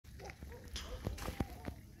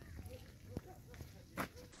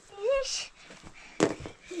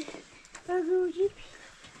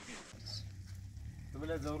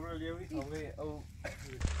بلا ضرورة اليومي أو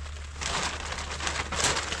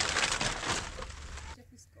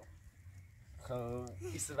خو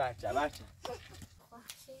إيش بعشة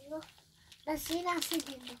نسي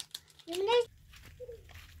دينه يملي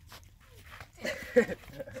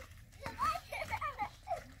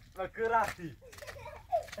مكراتي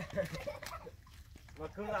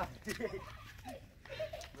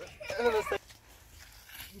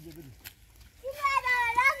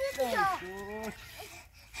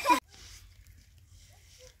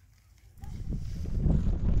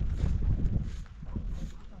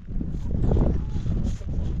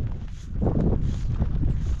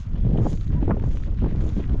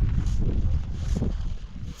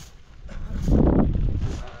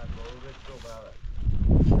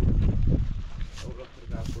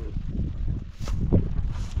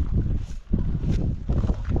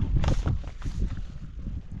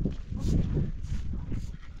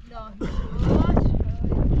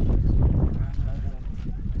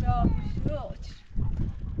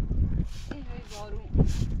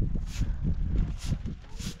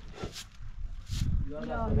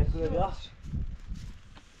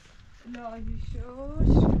الهی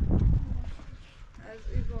شوش از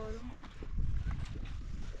این بارون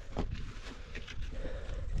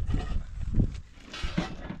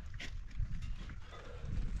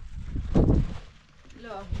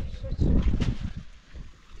الهی شوش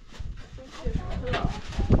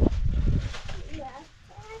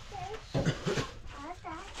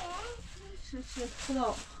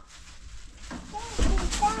خدا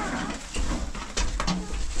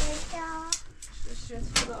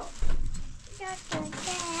خدا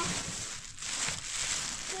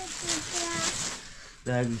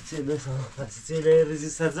Dagli مثلا سیل ریزی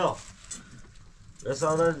سزا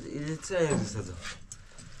مثلا این چه ریزی سزا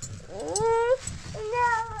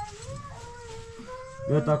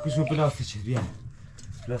بیا تاکشون پلاستیچه بیا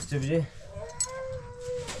پلاستیچه بجه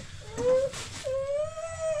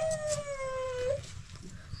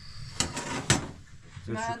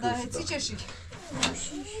من داره چی چشی؟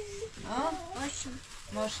 ماشی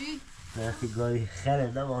ماشی؟ نه که گاهی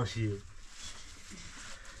خره نه ماشی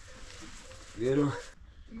بیارو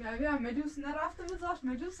بیا مجوس نرفته بذاش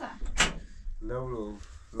مجوسه لولو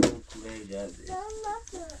کنه جازه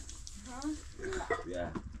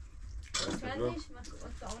بیا بندیش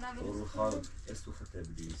مثلا اونم رو خال استوفته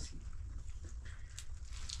بدیسی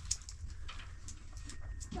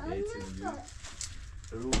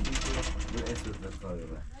رو من استوفته کاره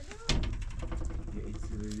با یه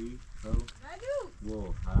ایتسیلی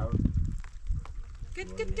و هاو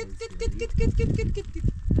کت کت کت کت کت کت کت کت کت کت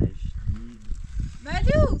کت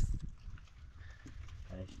مجوس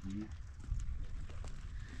هشتی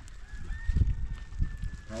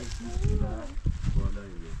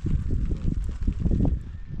بالاییه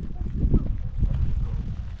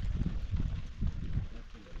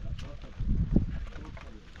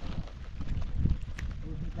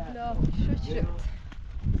لا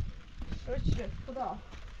شکرت خدا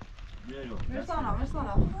مرسانا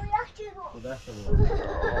خدا شما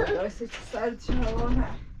دایسته چه سرد شهوانه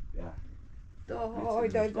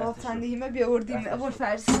دای گافتندیمه بیاوردیم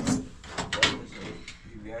ابوالفرز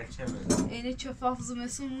اینه چفاف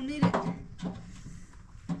زمستون نیره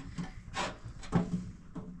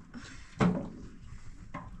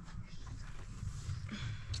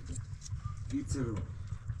ایترو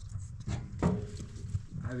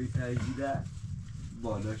همی تایجیده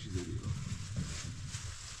بالاشی داری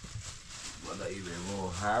بالایی به مو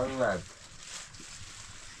هم ورد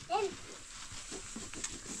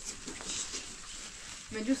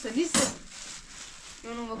مجوسه نیسته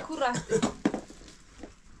یونو مکور رفته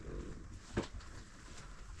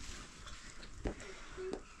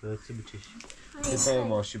چی بچش؟ تا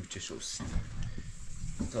ماشی بچش اوست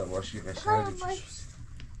تا ماشی قشنگ بچش اوست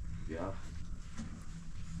بیا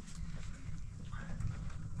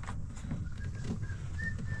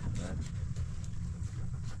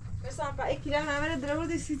مثلا با ایکی لحن همه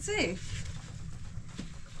درورده سیتسه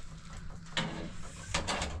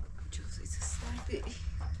جوزه سرده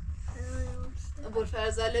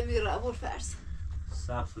ابوالفرزاله میره ابوالفرز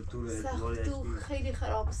سقف تو سقف تو خیلی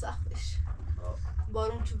خراب سقفش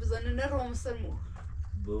بارون چو بزنه نرو مثل مو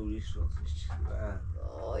بوریش راستش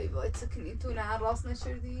وای وای تکنی تو نه راست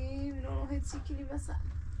نشردیم اینو هیچ سیکنی مثلا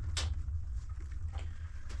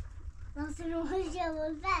راست روحش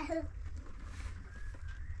جوابه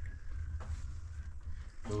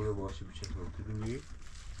دور ماشی بچه تو بینی؟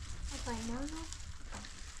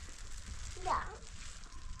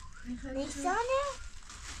 نیسانه؟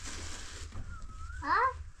 ها؟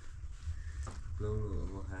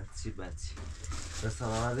 دور هرچی بچی رسان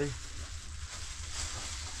آمده؟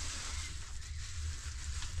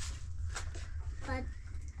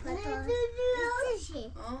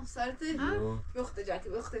 سرته بخت جاکی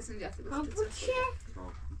بخت اسم جاکی بخت Bu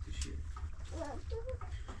şey.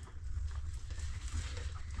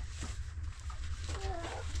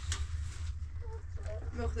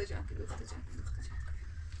 بخت جاکی بخت جاکی بخت جاکی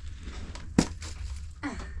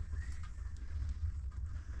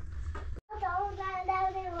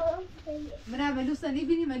منم ملوسه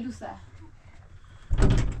نبینی ملوسه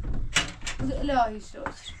الهی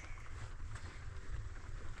شکر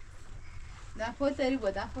دفعه تری بود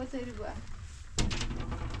دفعه تری بود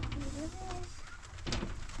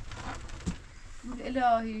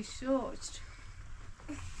الهی شکر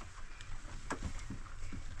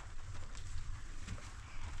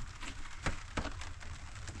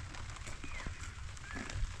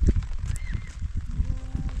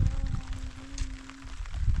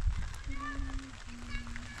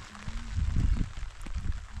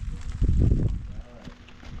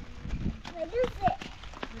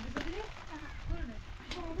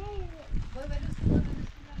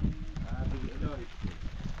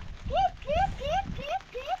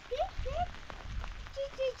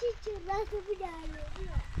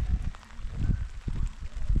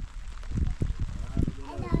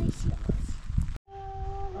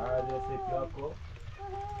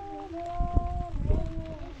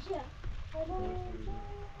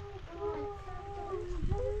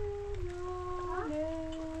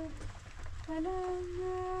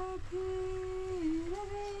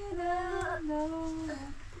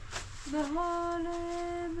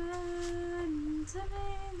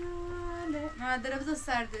داره بذار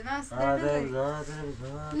سرده نه سرده داره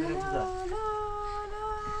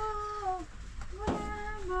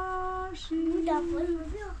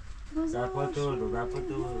در پای تو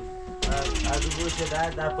از اون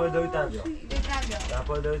گوشه در پای دوی تبیا در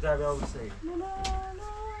پای دوی تبیا بسید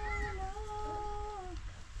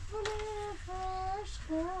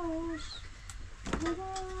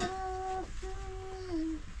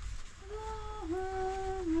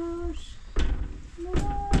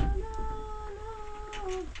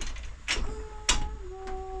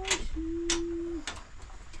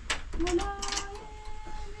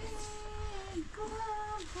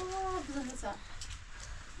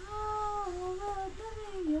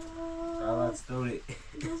سلامت ستوری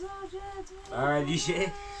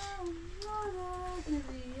دیشه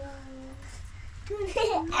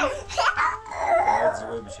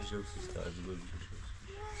زیبای میشه شو سیستا زیبای میشه شو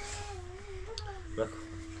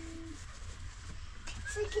بکن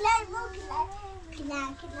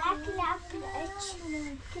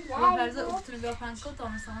فرزه افتون بیا پنج کن تا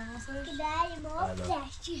مثلا مسایش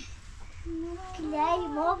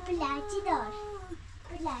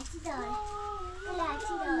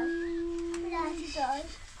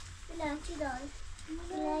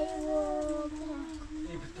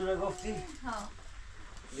این پتونه گفتی؟ ها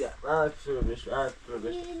بیا من پتونه بش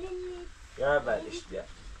بیا بلش بیا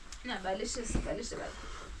نه بلش است بلش بل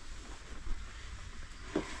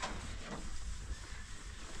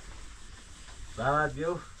محمد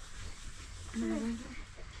بیو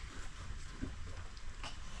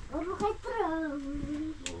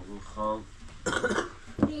خام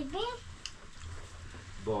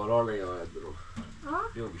باران یاد برو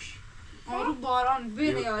بیو بیش رو باران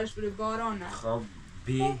بین یارش بره بارانه خام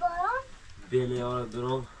بین یاد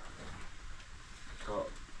برو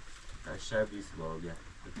تا شب بیست بارو بیا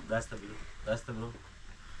دست برو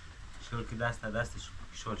شل که دستش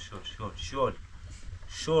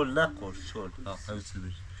شل نکن شل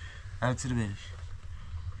همه چی رو بریش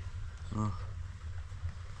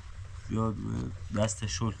بیاد دست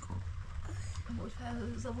شل کن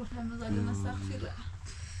زبورتم مزاجم استغفره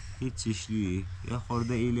هیچیش نیه یه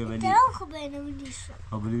خورده ایله ولی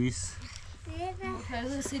خب بنویس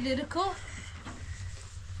فرزه سیلی رکو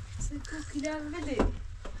سیکو کلام بده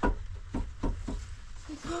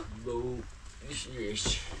بو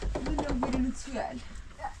نیش بدون بیرون سوال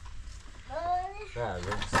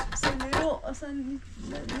نه سیلی رو اصلا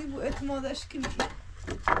نبو اعتمادش کنی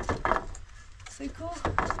سیکو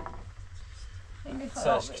خیلی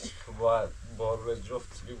خرابه با روی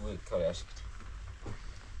جفت نبو کاریش کنی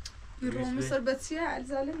بیرون مصر بطیه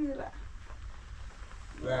الزاله میره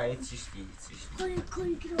نه هیچیش نیه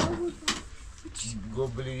گو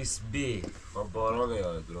بنویس بی با باران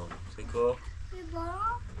یاد برو سیکو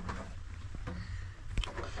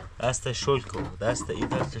دست شل کن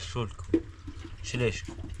دست شل کن شلش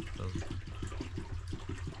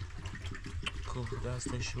کن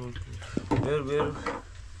دست شل کن برو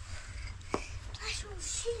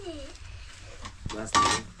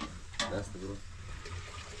دست برو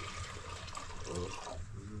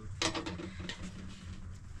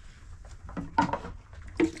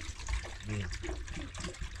بیا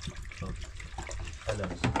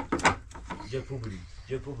خلاص جپو بریز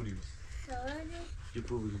جپو بریز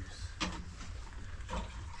جپو بریز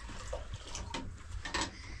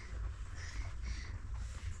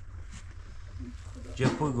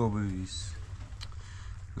جپو گو بریز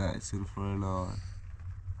نه صرف نه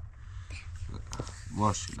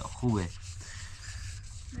ماشاءالله خوبه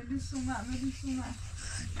ملوس اومد ملوس اومد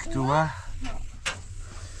تو ما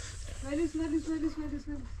ملوس ملوس ملوس ملوس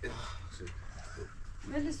ملوس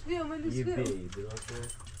ملوس بيو ملوس یه بيو بی درسته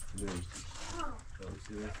بریز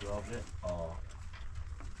صرف رابطه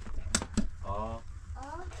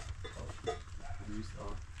بریز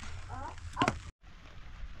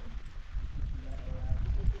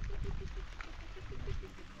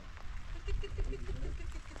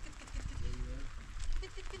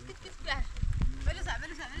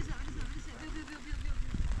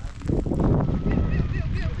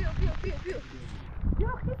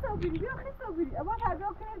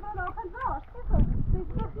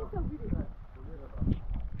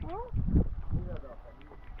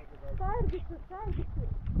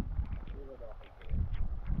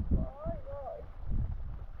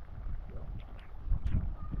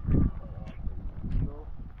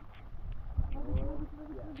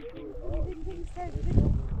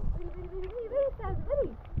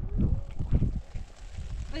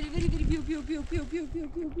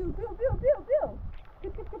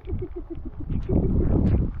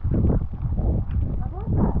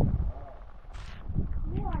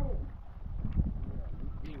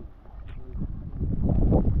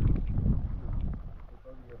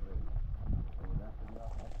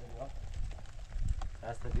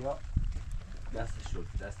دست بیا دست شد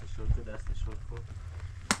کن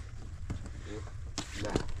نه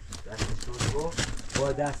دست شد کن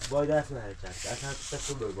با دست نه حرکت دست هم دست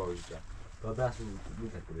رو باید باید کرد با دست رو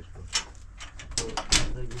میتکنش کن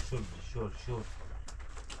شد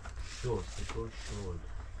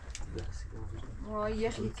وای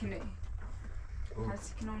یخی کنه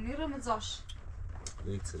هستی کنم نیرم ازاش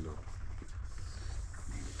نیتسلو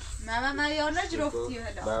ماما یا نجرفتی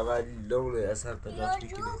هلا ماما لونه اصلا تداش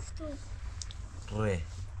میکنه ره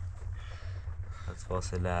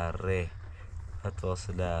خط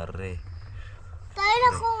فاصله ره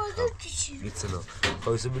دايرة خوضو كشي نیتسلو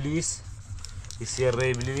خویسو بلیس ایسی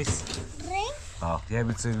ره بلیس ري یه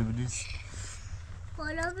بیتسلو بلیس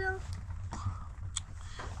ولا بيو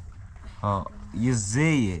یه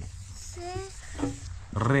زیه سي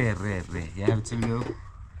ره یه بیتسلو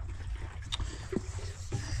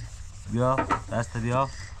بیا دست بیا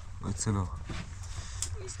نیتسلو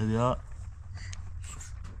دست بیا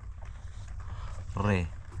ره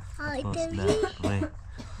هاي فاصله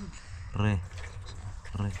ره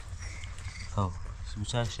خب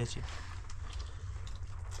سوچه چی؟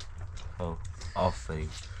 خب آفرین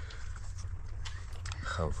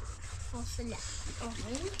خب فاصلة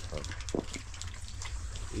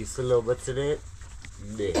ایسلو بتسله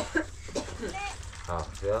له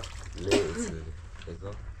یا له ایسله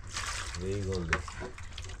بگو ویگو له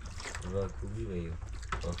و کوبی ویگو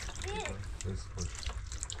بس خوش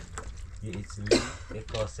یه ایسلی یه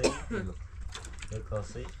کاسه بلو یه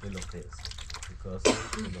کاسه بلو قیس یه کاسه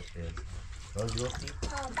بلو قیس راز گفتی؟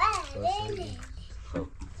 بله خب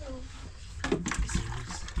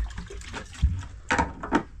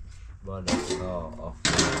بالا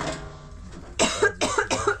آفرین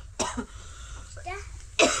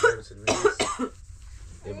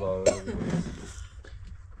یه بالا بلیس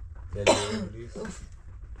یه بلیس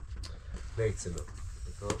نیتسلو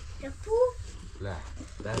جپو لا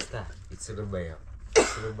دسته ایتسلو بیا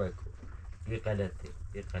ایتسلو بکو یه غلطه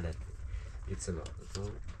ایتسلو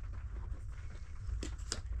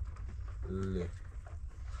له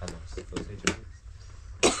خلاص توسه جدید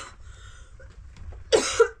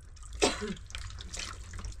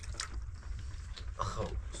خب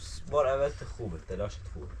بار اولت خوبه تلاشت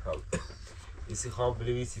خوبه خب ایسی خوام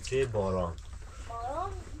بنویسی چه باران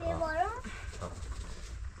باران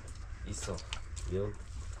ایسا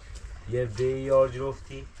یه بی یار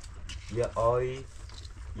جرفتی یه آی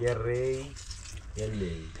یه ری یه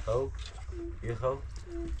لی خب یه خب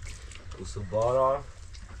اوسو باران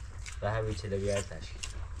و همین چه لگه تشکیل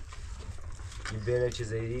این بینه چه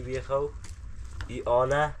زیری بیه خب ای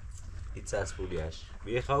آنه ای چسبولیش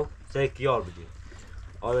بیه خب سه یار بگیر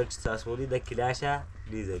آنه چه چسبولی ده کلاشه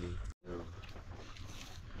لیزلی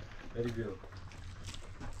بری بیرو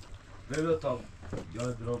تا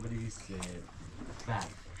یاد را بنویس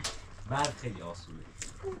برد خیلی آسونه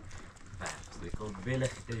برد بکن بله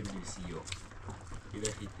خیلی بنویسی یا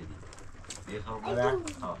بله خیلی بخوام بله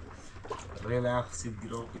ری نخسید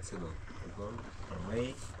گرام ایتسلو بکن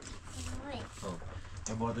ری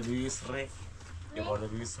یه بار بنویس ری یه بار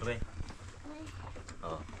بنویس ری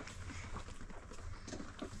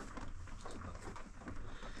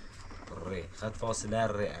خط فاصله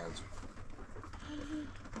ر عنزو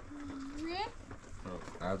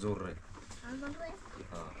عنزو ر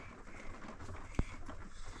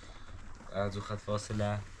عنزو خط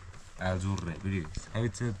فاصله عنزو ر بریز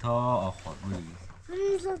همین تا آخر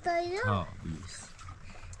بریز ها بریز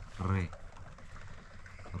ر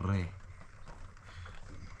ر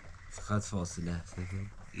خط فاصله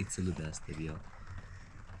سکن ایتسلو دسته بیا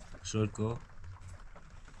شل کو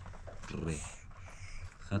ر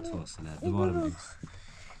خط فاصله دوباره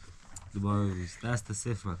بریز دست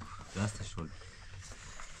صفر مکن دست شل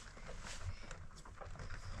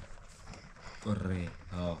ر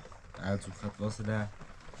ها عنزو خط فاصله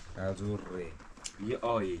عنزو ر یه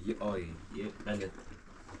آیه یه قلط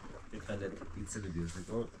ایتسلو بیا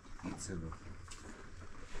سکن ایتسلو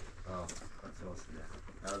ها خط فاصله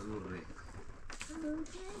عنزو ر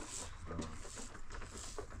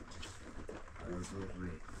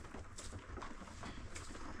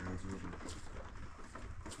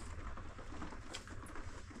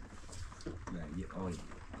نه یه آی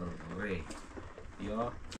ره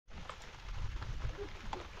یا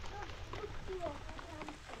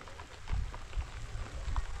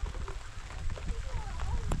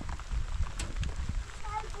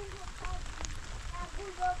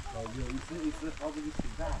ایسه خوابه بیستی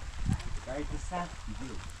بر باید سخت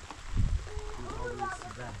دیگه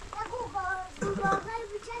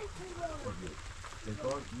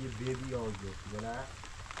بکار یه بیبی یاد گفتی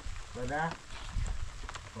بله؟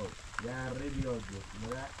 خب یه ره یاد گفتی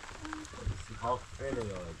بله؟ سی ها خیلی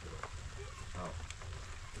یاد گفتی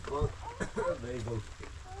بکار بایی گفتی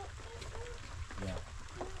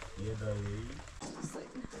یه دایهی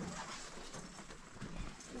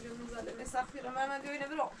ظالم سختی رو من دوینه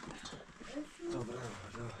برو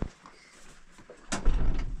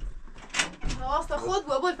واسه خود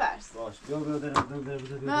بو ابوالفضل باش بیا درم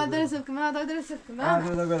من درست کنم من درست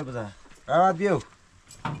کنم بیا بزن احمد بیو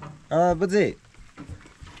احمد بزی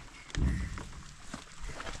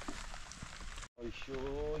ای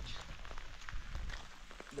شوچ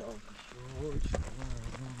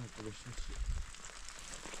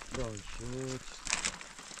دای شوچ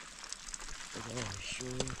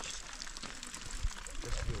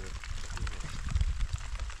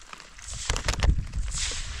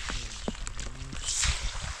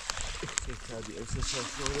tabii öse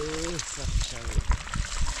sosları sakçalı.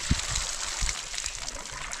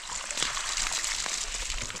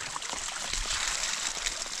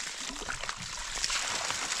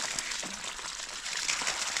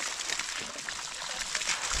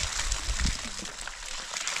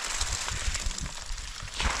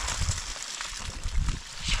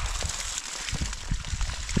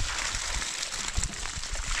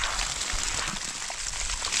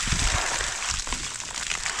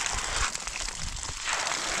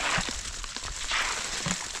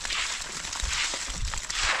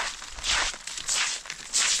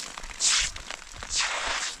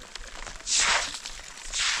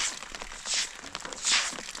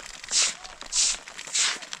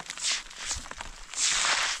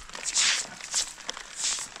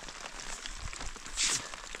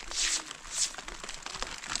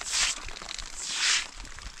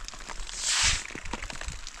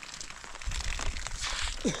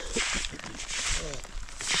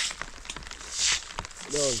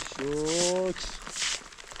 Şut.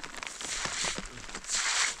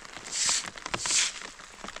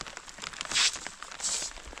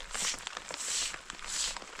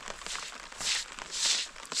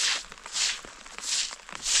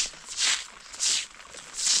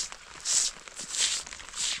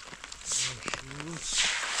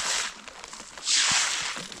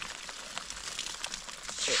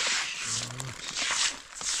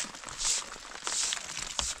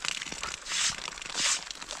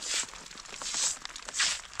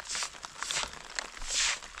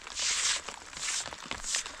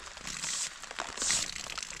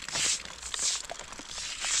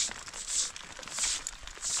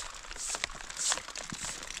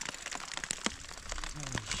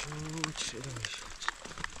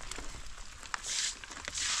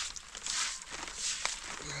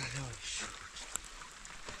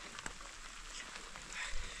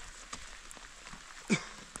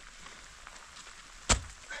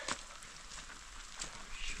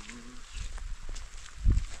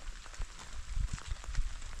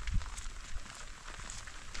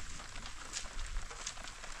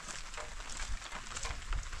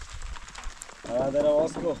 Hadi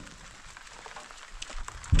Vasko.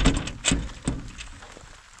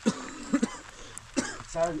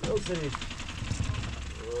 Sen öksürük.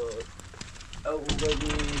 Avudali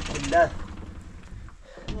kullah.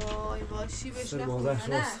 وای وای شیبش نخونه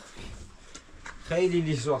نه خیلی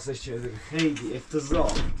لیش راستش شده خیلی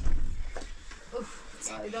افتضاح. اوف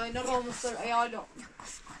دا اینا راموس دار ایالو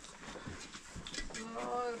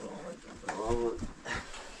آه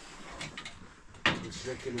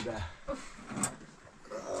مشکل ده.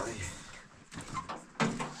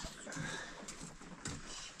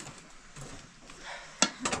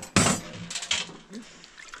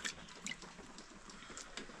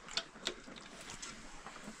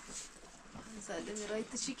 زده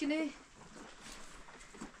میرایت چی کنه؟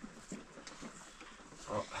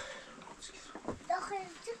 داخل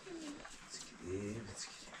تكني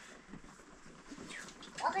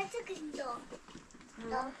داخل تكني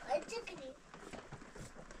داخل تكني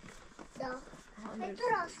داخل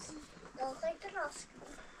تراسي داخل تراسي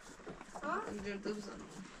ها؟ اینجور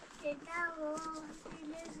بزنم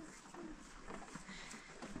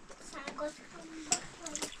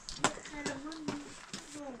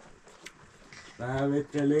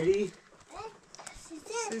Davet galeri.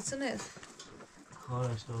 Sitter ned.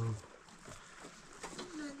 Klarest dan.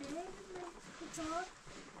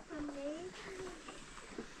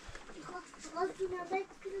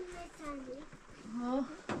 Ja,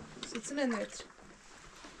 sitter ned vet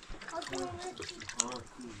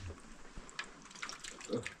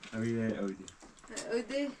du. Öyle.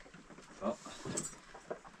 Öde. Ja.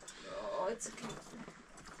 Ja, it's okay.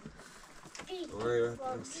 Oj,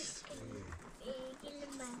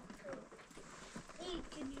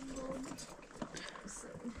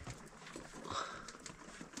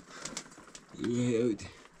 öde.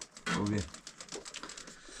 Öde.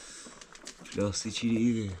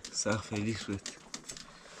 Lastikçiliği sağ feliz vet.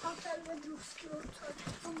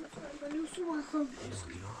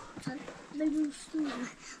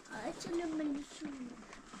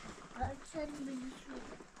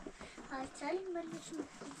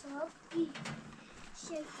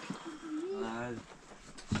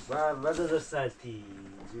 ما درستي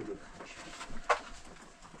زيدو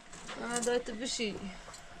هذا تبشي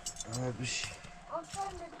بشي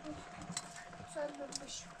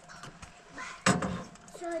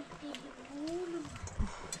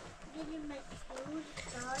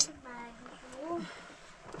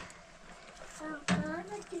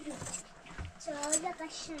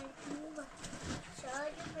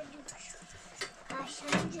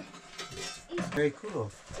Hey,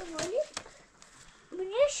 cool.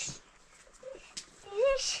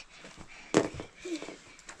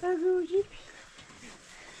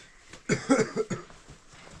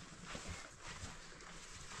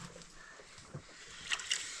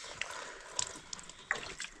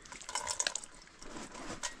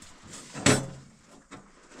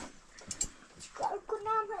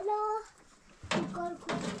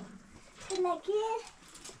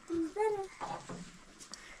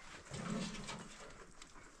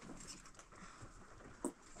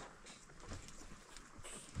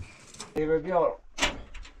 بیا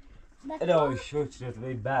الهی شکرت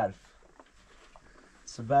به برف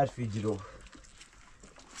سه برفی جلو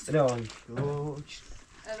الهی شکر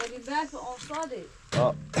اولی برف آساده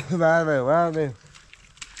بله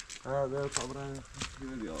طبعا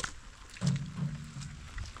بیا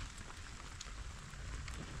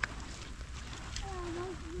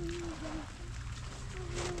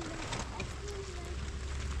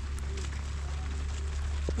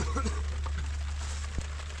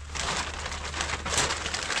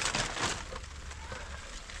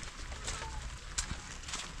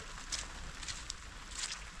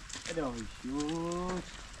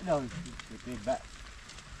الهی شکر به برف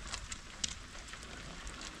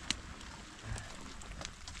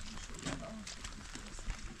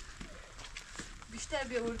بیشتر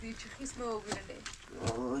بیاوردی چه خیسمه و بیرنه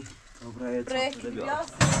آی طبعا برک بیا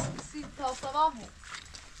سی تا صباحه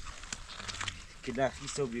که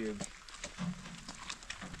نخیص و بیرم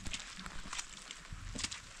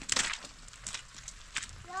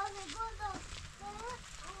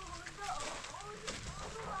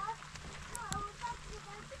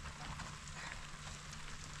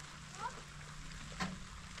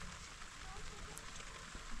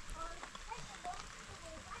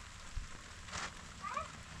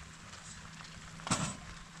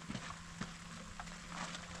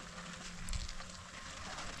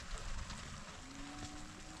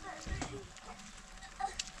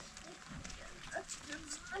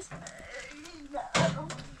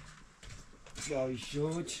الهی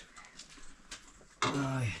شکر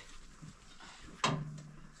آی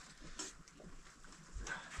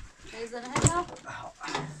ایزنه هلا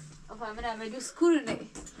افهم من عملو سکورنه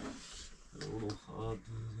خواب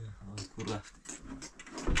کور رفت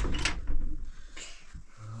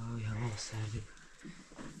آی هوا سرده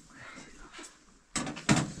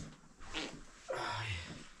آی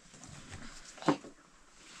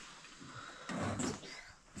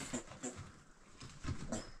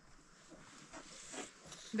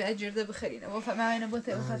بأجر بخيرين وفا ما أنا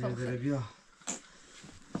بوتي وفا بخير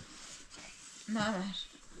ما مر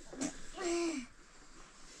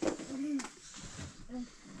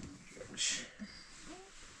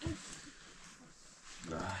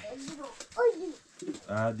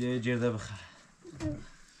عادي جرده بخير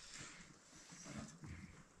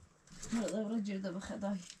هذا رجل ده بخير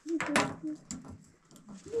داي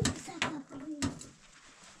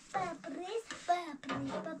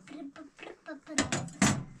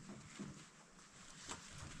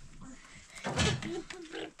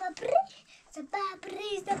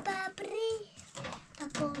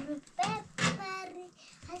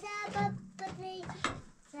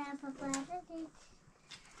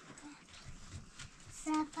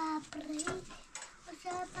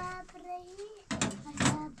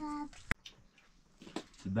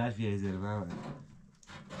البال فيها زي ما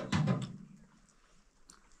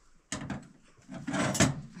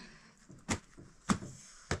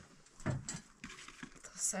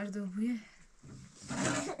سرد و بویه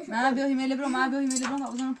ما بیا هیمه لبرو ما بیا هیمه لبرو ما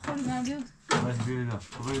بزنم بخوری ما بیا بس بیا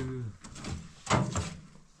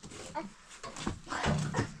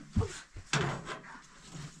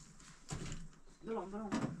بیا برام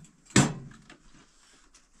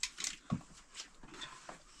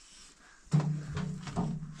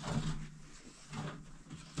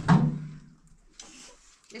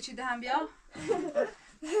یه چی دهم بیا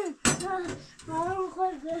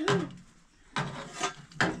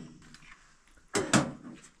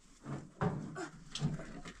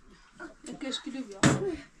یک کشکیلو بیا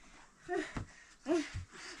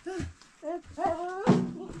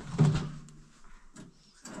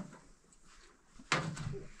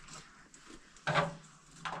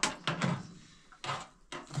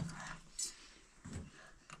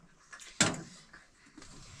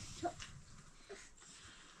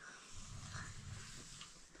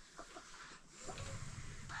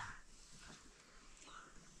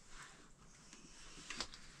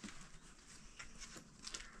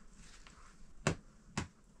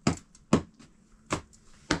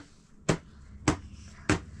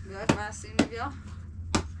ما سینه بیا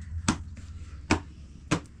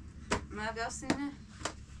ما بیا سینه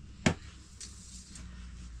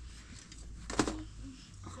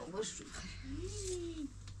خب باش رو بخیر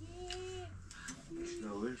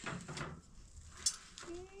شلوش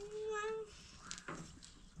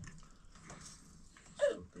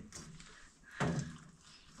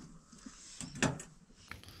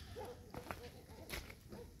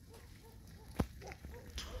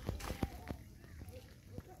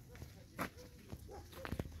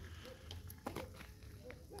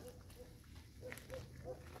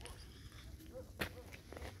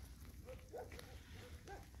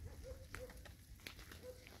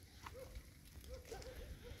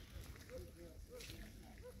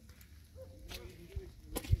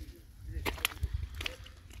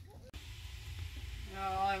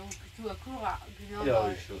تو کورا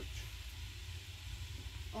یا شد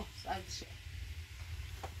اوه سعد شيء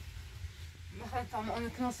ما هي طعم انا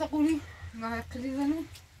تنسقوني ما هي قليلا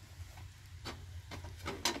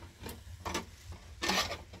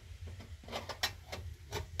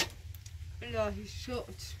الهي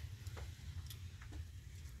شوت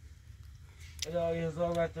الهي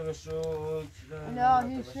هزار مرتبه شد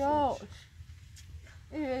الهي شوت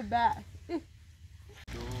ايه بعد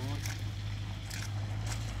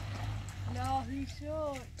الهي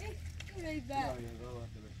شوت ايه بعد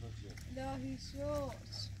الهي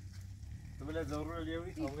شوت تملا ضرورة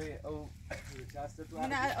اليومي او نشاسة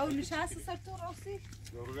انا او نشاسة صرتوا راسي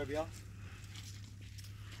ضرورة بيا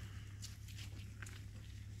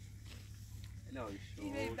لا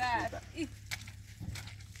ايه بعد ايه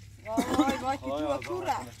واي باكي تو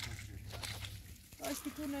كورة باش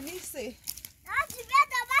تكون نيسي عادي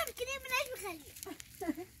بيضة ما كريم ليش بخلي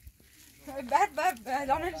بعد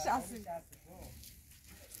لونه نشاسي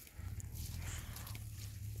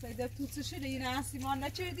سيدا توتسو شده یه ناسی ما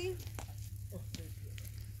نچردی؟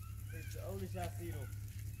 اول شاسي رو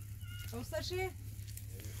اوستا شي؟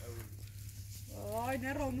 آی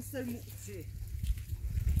نرو مثل مو شي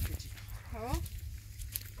ها؟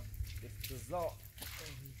 استزاء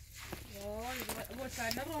آی ابوالفا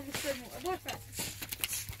نرو مثل مو ابوالفا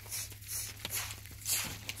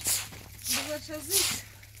بزر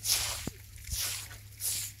شازيك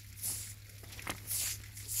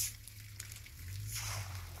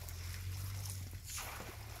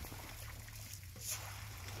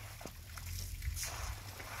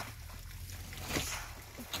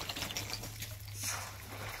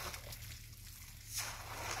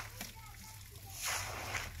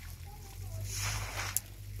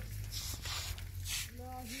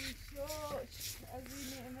الله يشوش أبي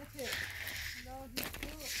نعمتك الله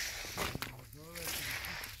يشوش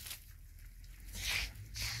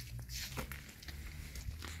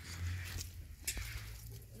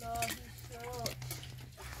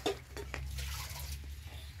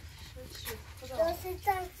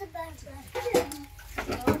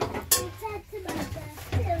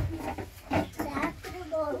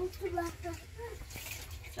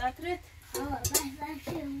نکرد آه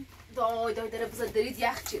بحثم دای داره بزد درید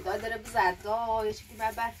یخ چی داره بزد دای چی که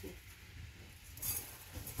من برفی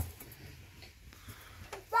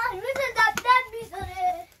باش مثل دبدب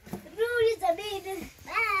میذاره روی زمین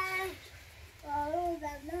برف بارون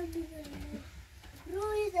دبدب میذاره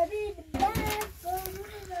روی زمین برف بارون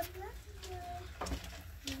دبدب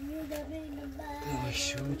روی زمین برف آی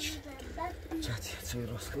شوچ چطی توی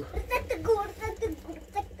راست کن تکتکور تکتکور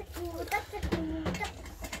تکتکور تکتکور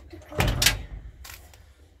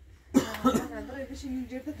برای بشی این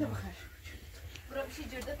جرده تا بخیر برای بشی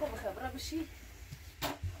جرده تا بخیر برای بشی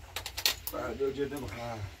بعد جده بخیر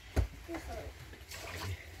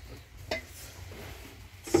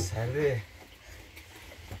سره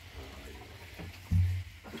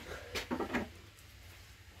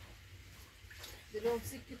دلوم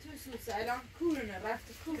سیکی توی سوسه الان کورونه رفت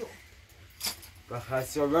کورو بخیر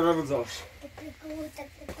سیال برم زاش تکتکور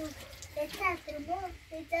تکتکور تکتکور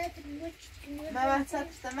تکتکور من وقت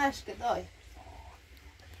سبسته مشک دای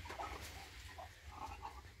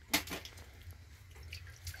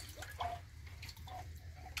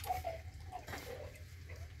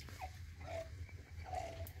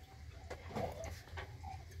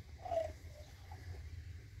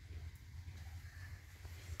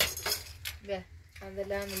به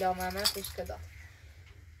الحمدلله ملا محمد خوش کدا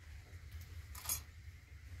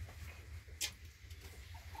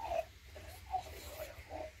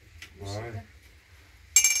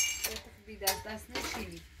بی دست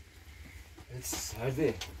نشینی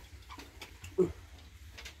سرده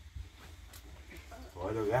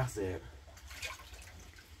والا یخ زیر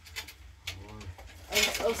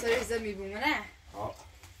او سر زمی بومه نه آه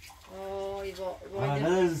وای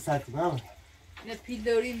نه ساعتی مام نه پیل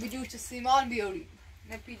داریم بجور چه سیمان بیاریم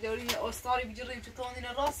نه پیل داریم یه استاری بجوریم چه تاندین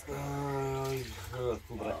راست کنیم آی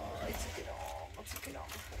خوبه آی چکرام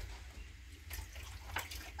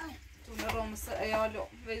تو نرام سر ایالو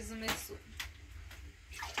ویزم ایسو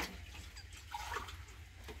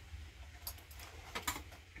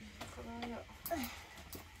خدایا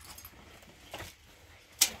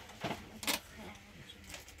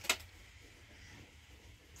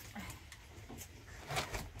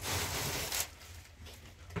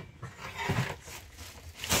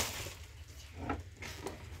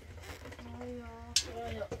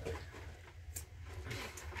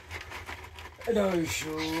الهی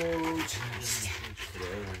شد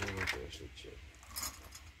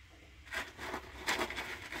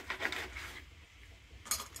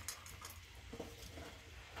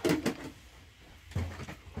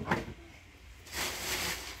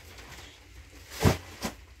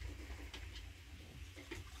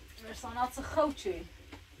مرسانات خوچی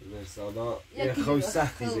مرسانا یکی یه خوی دیگه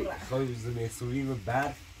سختی خوره. خوی زمستونی و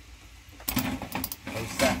برف خوی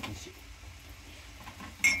سخت میشه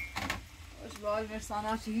باش باید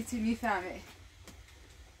مرسانات هیچی میفهمه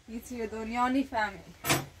هیچی به دنیا نیفهمه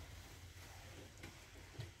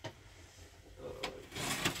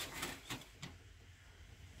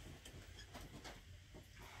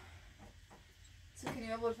چه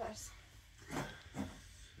کنیم ابوالفضل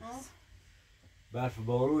برف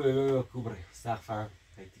بارون یا کوبره سخت فهم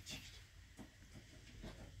خیلی چی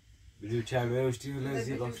بلیو چرمه وشتی و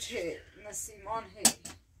لزی قفت نه سیمان هی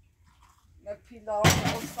نه پیلار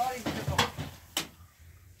نه استاری که با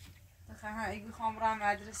تخیلی ایگو خوام را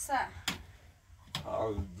مدرسه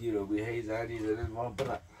دیرو بی هی زنی زنن ما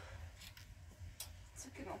برا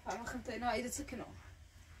چه کنم فهم خمت اینا ایده چه کنم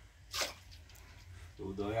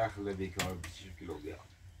و دای اخلا بیکار بچیر کلو بیا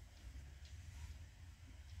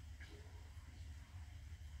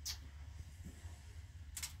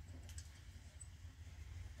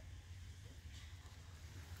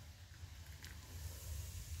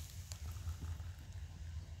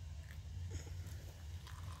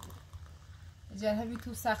جرهبی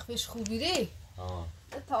تو سقفش خوبی ری آه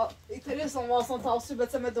تا ایتری سماسان تاوسی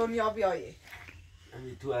بتم دنیا بیایی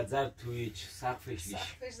همین تو ازر توی چه سقفش لیش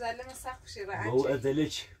سقفش زلم سقفش بو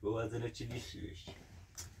رنجه ازلچ لیش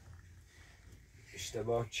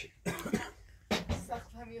اشتباه چی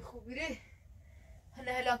سقف همی خوبی ری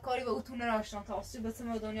هنه هلا کاری با اوتون راشتن تاوسی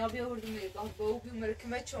بتم دنیا بیاوردم میگاه با او بیو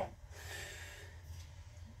مرکمه چون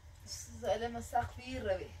زلم سقفی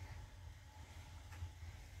روی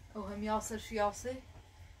او هم یاسر شیاسه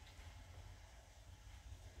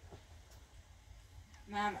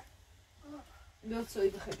ماما بیاد سوی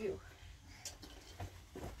بخیر بیو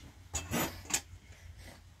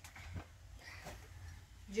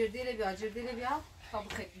جردیل بیا تا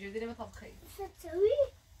بخیر جردیل بیا تا بخیر ستوي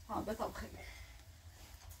ها بیا تا بخیر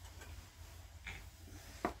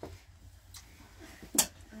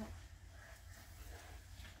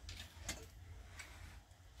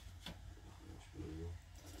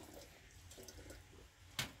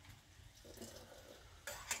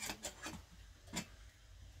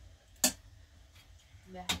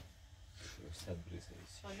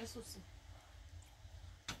خاله سوسی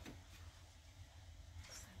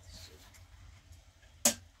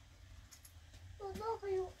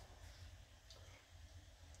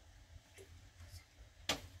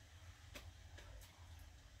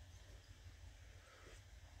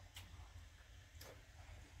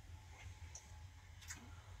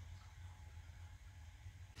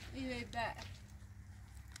ایوه بر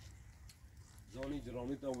زانی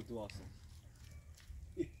درامت نبود تو اصلا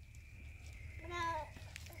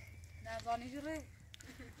نه زانی جره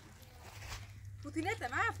پوتینته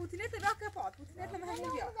من پوتینته بیا که پاد پوتینته من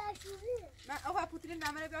همین بیا من اوه پوتینت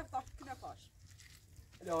نمره بیا تا که نپاش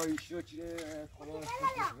الهی شکر خدا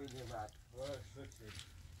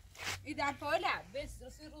این در پایله بس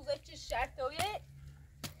رسی روزه چه شرطویه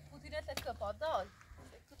پوتینته که پاد داد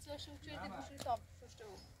تو چشم چه دید بشوری تا پشته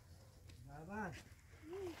بود نه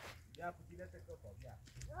یا پوتینت که پاد یا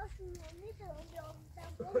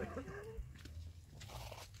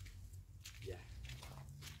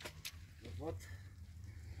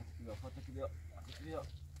یا فوت بیا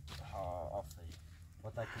ها آفرین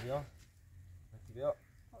فوت بیا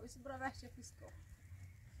ایسی برا وحشه پیسکو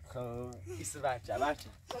خب ایسی بچه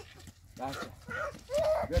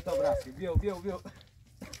بیا تا برسی بیا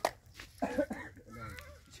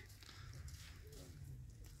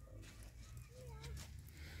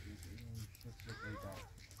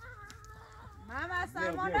ماما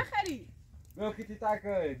سرمان نخری بیا کتی تک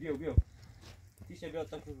بیا تیشه بیا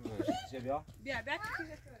تا که تیشه بیا بیا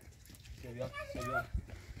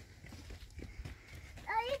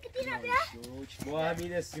ما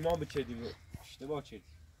همین سیمان بچدیم اشتباه چدیم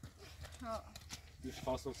دوش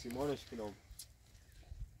خواستم سیمانش کنم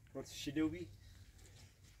کنت شیده بی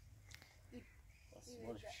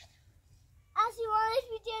سیمانش بشید سیمانش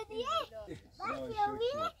بچدیه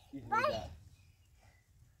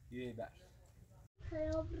یه بر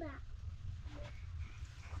خیابره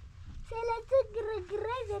سلطه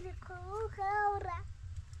گره زده کنو خیابره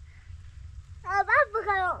بس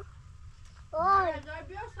بخیام اوی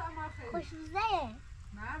بیا سرمان خیلی خوشوزه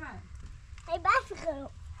ماما ای بس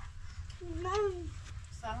بخیام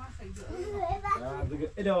سرمان خیلی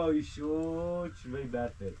دیگه الهی شد چی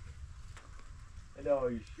برده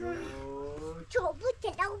الهی شد چوبو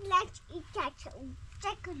تداو لچ ایتا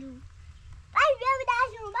چکلو بای بیا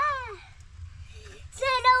بداشون با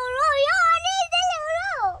سلورو یعنی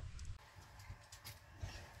سلورو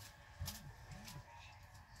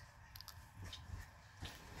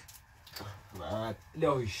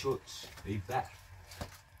الهی شد ای برف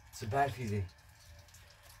چه برفی ده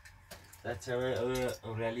در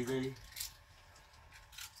تمام رلی داری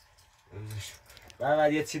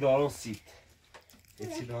بعد یه چی دارم سید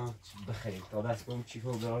یه چی دارم بخریم تا دست کنم چی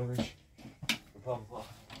کنم دارمش پا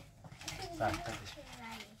سرکتش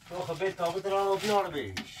تو خب به تابت را بیار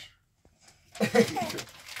بریش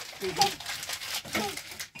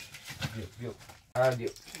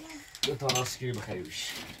بیا تا راست کنی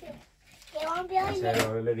بخریمش لیوان بیا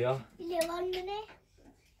سرانه بیا لیوان منه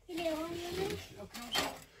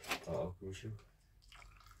آه کمشو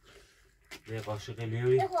یه قاشق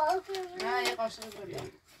لیوی نه یه قاشق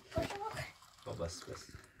بریم بس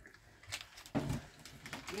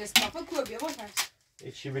نسکافه کو بیا باش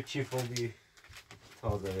یه چی به چی فوندی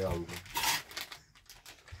تازه یا بگم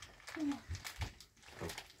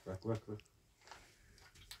بک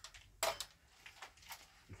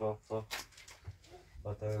فا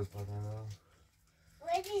باتن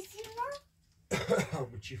Buenísimo.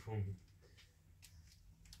 به چی فوندی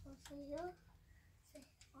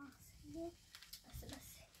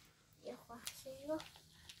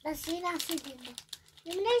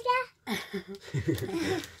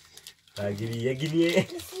یه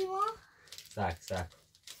سک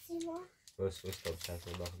بس تا سک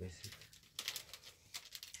رو داخل بسید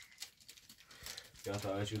یا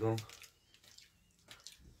تا شدم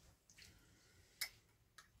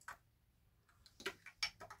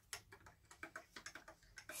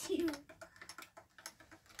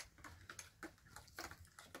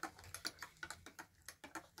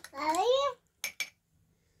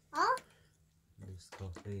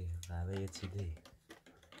نسکافه قهوه چی دی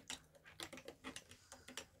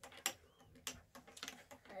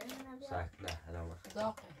سک نه الان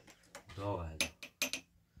داغه داغه الان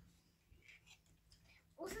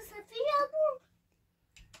Usa safiyabu.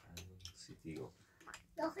 سیتیگو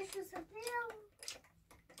Dakhshu safiyabu.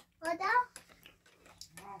 Hada.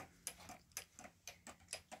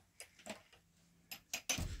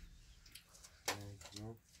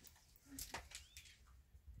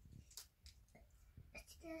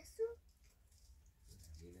 Açtı.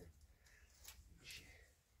 yine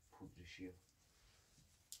pudrışıyor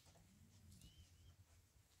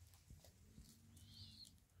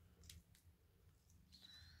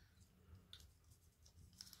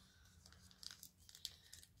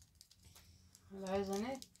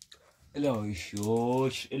لازنه الهی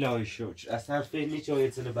شکر الهی شکر اصلا فعلی چه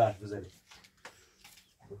آیه سنه برف بزنی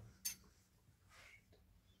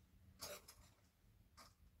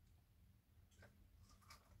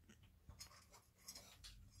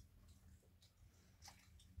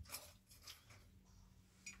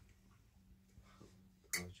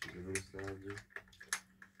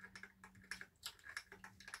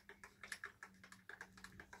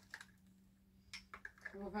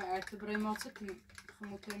برای ما سکنی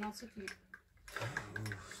خموتی ناسکنی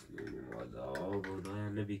والا برده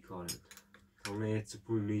هنه بیکاره تا اونه ایت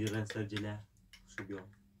سپول میگیرن سر جله شو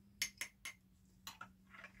بیام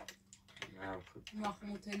ما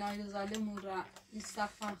خموتی ناید ظالمون را این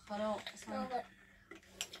سقفان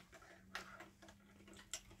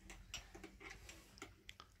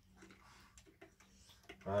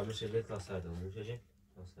خراب میشه لیت تا سردم میشه چه؟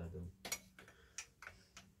 تا سردم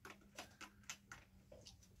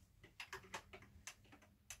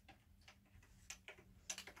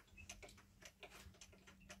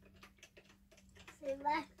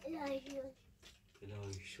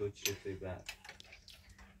الهی شکر توی بعد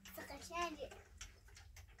قشنگه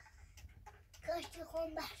کاشتی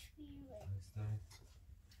خون بش بیروه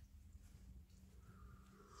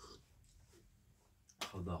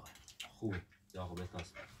خب داغه خوب داغه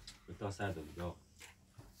بتا سردم داغه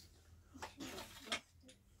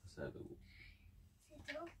سردم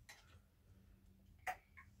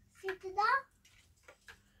سیتو دا؟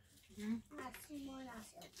 سیمون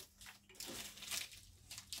آسیب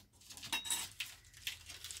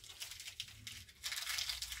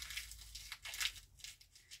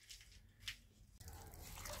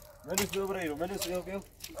ملوس بيو بريرو ملوس بيو بيو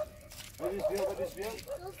ملوس بيو ملوس بيو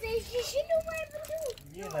شنو ما يبدو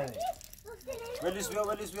يلا ملوس بيو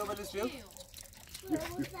ملوس بيو ملوس بيو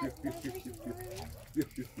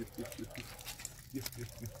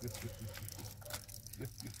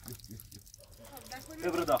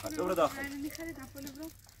ابرو داخل ابرو داخل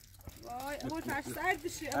وای ابوالفضل سرد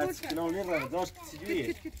بشی از کنار نره داشت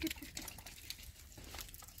سیجویه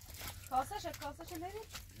کاسش نرید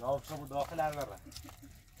ناف شما داخل هر نره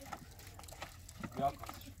بیا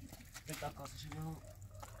کاسش بیا کاسش بیا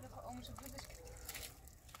آموشه بودش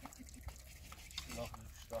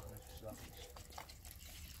داخلش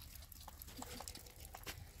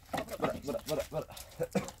برا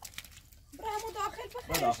همون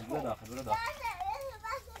داخل برا داخل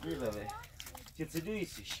بیا چه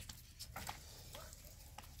سیجویسیش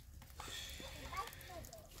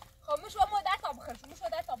خب مش و مادر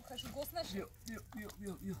تا بخرشو گوست نشو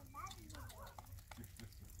بیا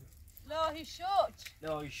لاهی شکر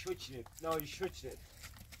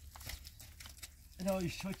الهی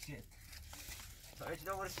شکرت تا ايش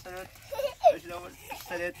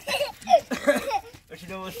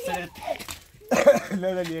دور السند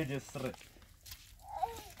لا اللي يجي السرد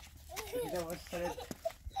ايش دور السند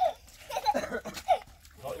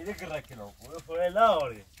هو اذا كركنو وفوق لا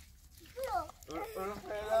اوري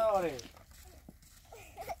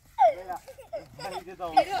ایرو لا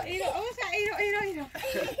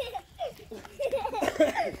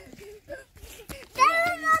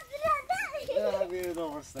حبيبي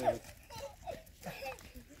دور السند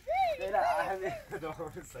لا حبيبي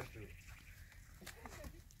دور السند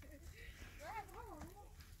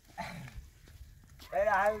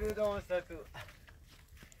لا حبيبي دور السند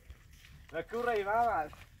مكوري ما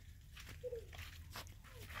بعد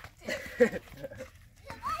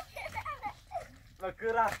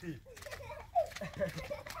مكوراتي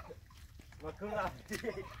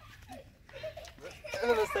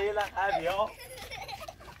انا بستيل لك هذه اهو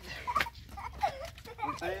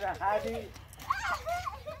بستيل لك هذه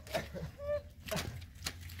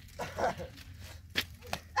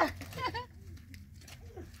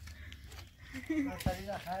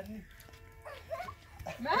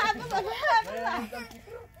ما حافظة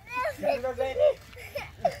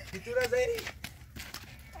كتورة زيني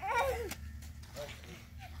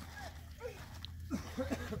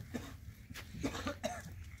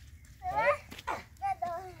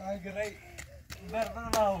هاي قري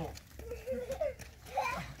برنا هو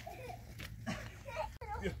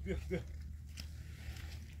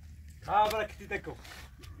ها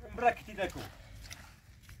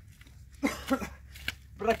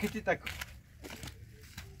بركتي تكو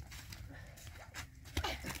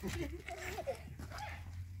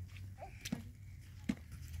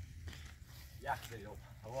يا اخي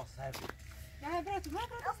هو صاحبي ما براتو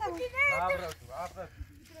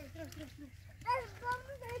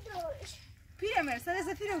Pire Mercedes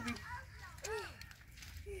a tiro bi.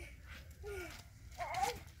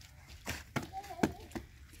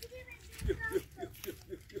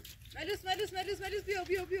 Melus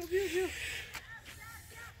bio.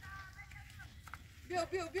 بیا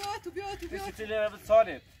تو بشتی لرم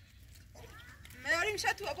سالم میاریم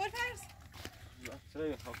شد تو ابوالفضل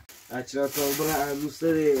اچرا تا برا عروس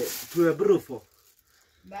داری توی بروفا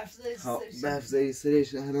بفزایی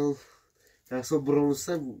سریش هنال تقصا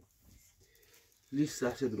برونسه بود لیف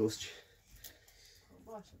سخشه درست چه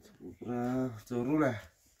زرونه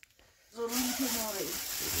زرونی که ماره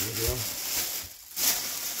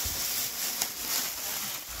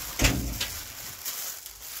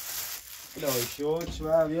الهی شد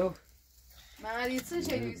شما بیو مریضه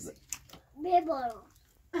چه نیستی ببارم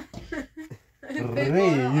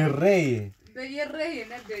ری به یه ری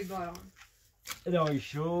نه بیباران الهی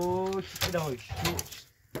شد الهی شد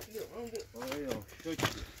الهی شد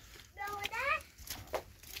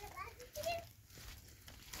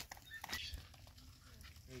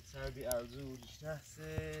سردی ارزو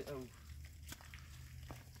نحسه او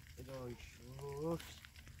الهی شد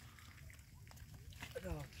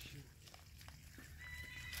الهی شد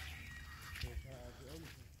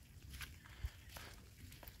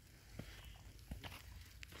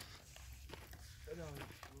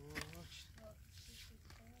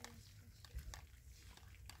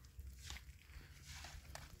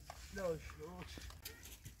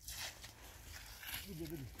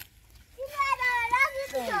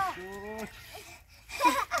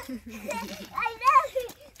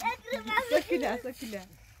سكلة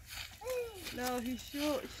لا هي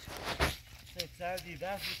شوش سردی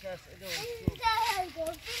دست بکش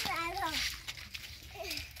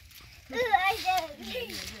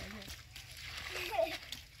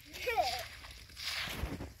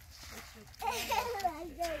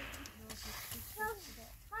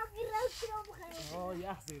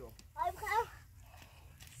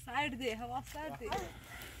سرده هوا سرده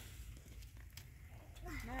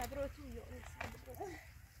نه برو تو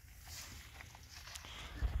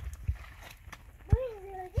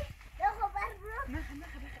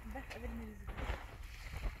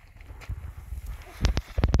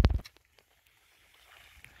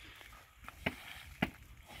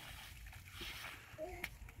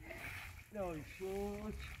الهی شد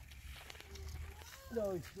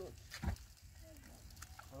الهی شد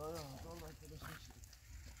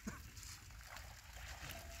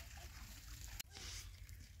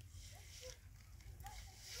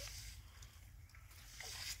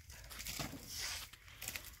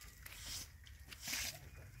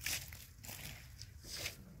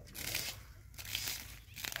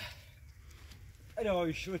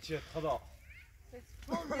الهی شد چه خدا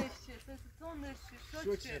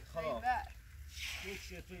شد چه خدا شد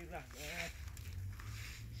چه توی رحمت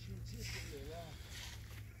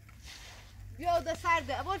بیا ده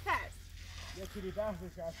سرده ابوالفضل یکی دی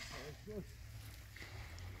بحثش از شد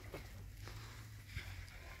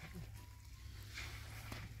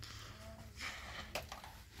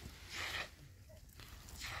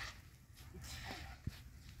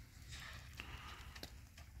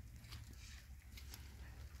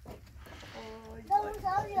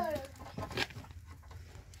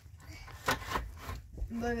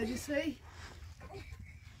بگی سی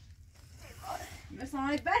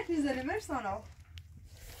مرسانه برک میزنه مرسانه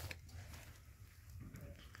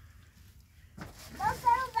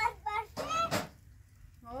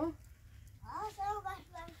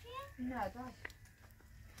نه دار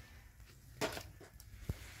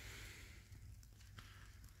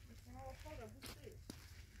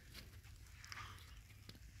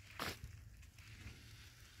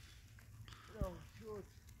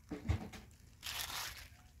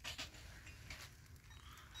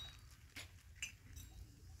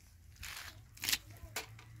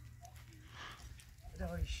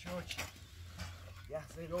الهی شد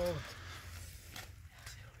یخ زیرو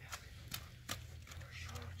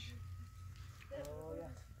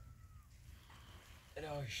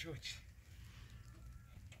الهی شد